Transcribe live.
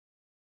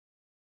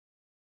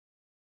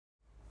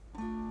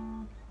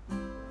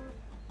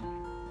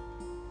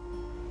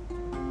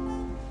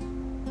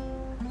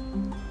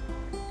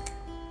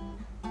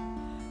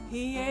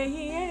Yeah,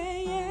 yeah,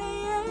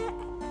 yeah, yeah.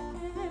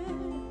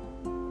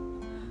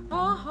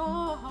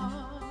 Oh.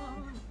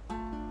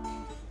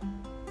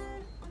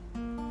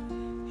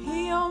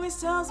 He always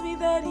tells me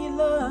that he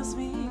loves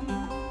me.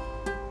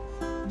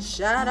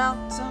 Shout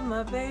out to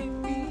my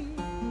baby.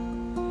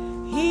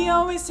 He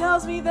always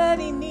tells me that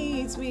he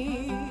needs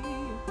me.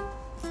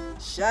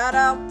 Shout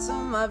out to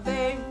my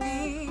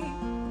baby.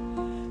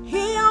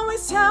 He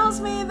always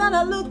tells me that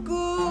I look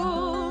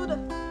good.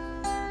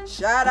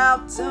 Shout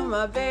out to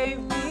my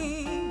baby.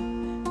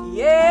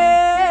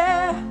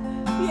 Yeah,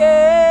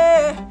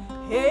 yeah,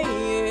 yeah,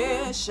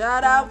 yeah.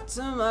 Shout out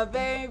to my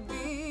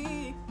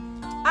baby.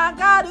 I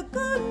got a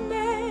good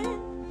man.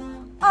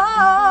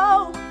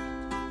 Oh,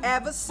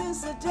 ever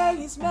since the day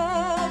he's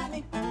met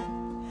me,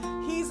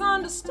 he's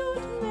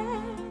understood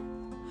me.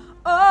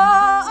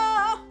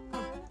 Oh,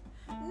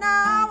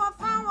 now I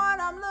found what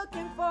I'm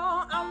looking for.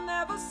 I'll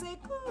never say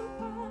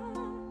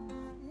goodbye.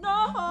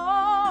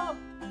 No,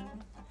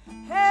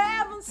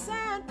 heaven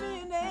sent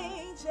me an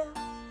angel,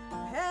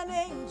 an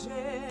angel,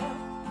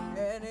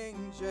 an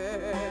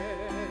angel.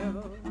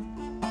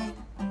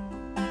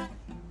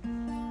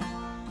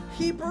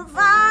 He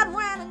provides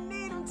when I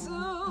need him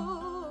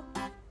to.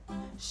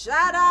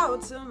 Shout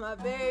out to my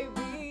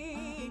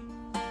baby.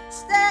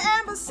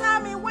 Stand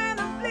beside me when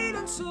I'm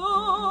bleeding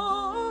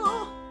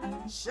too.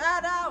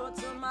 Shout out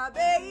to my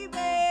baby.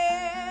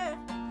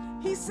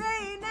 He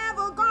say he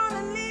never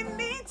gonna leave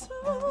me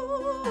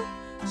too.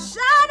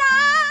 Shout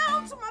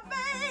out to my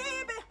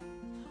baby.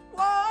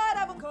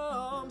 Whatever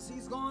comes,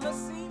 he's gonna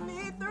see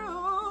me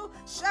through.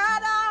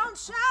 Shout out,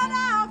 shout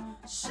out,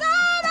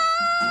 shout out.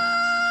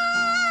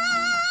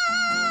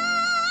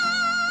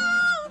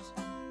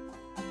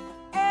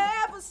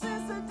 Ever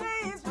since the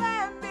day he's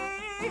met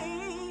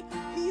me,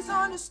 he's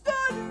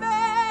understood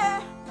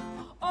me.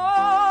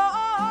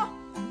 Oh,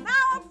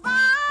 now I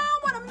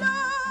found what I'm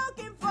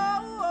looking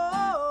for.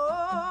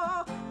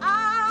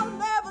 I'll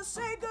never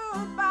say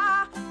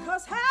goodbye,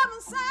 'cause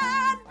heaven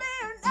sent me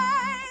an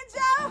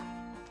angel,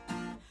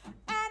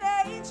 an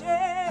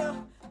angel,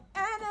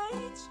 an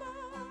angel.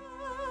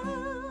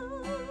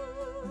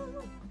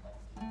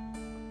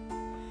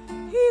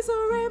 He's a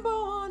rainbow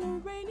on a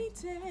rainy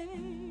day.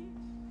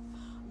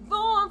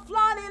 Though I'm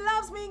flawed, he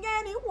loves me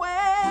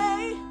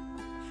anyway.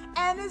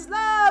 And his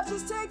love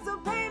just takes the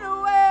pain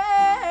away.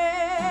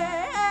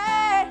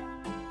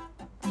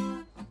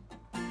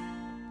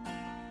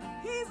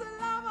 He's a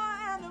lover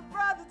and a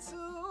brother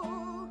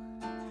too.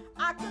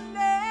 I can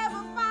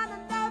never find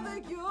another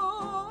you.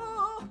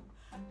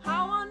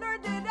 How on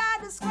earth did I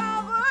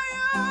discover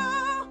you?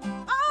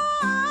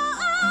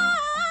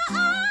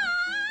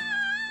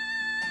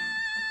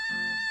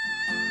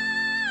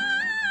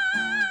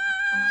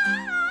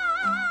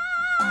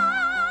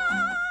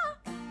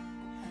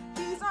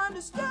 He's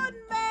understood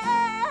me.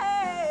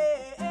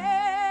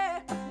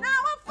 Now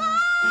I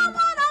found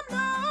what I'm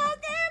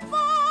looking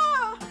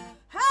for.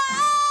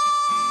 Hey,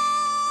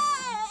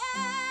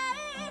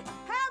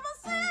 heaven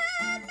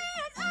sent me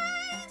an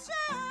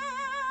angel,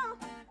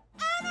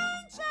 an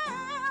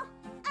angel,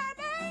 an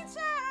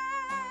angel.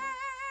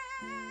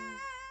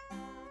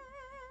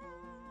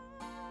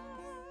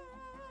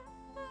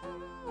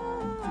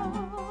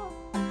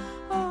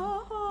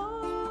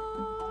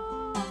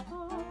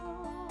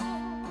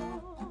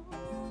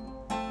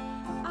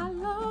 I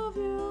love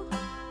you,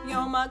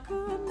 you're my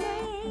good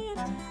man.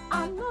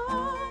 I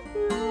love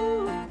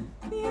you,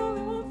 the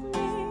only one for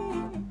me.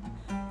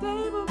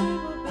 Baby,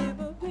 baby,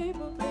 baby,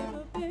 baby,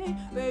 baby,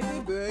 baby,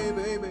 baby,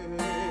 baby, baby.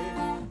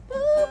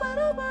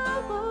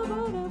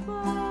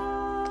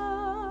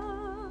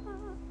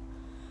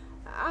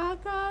 I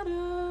got a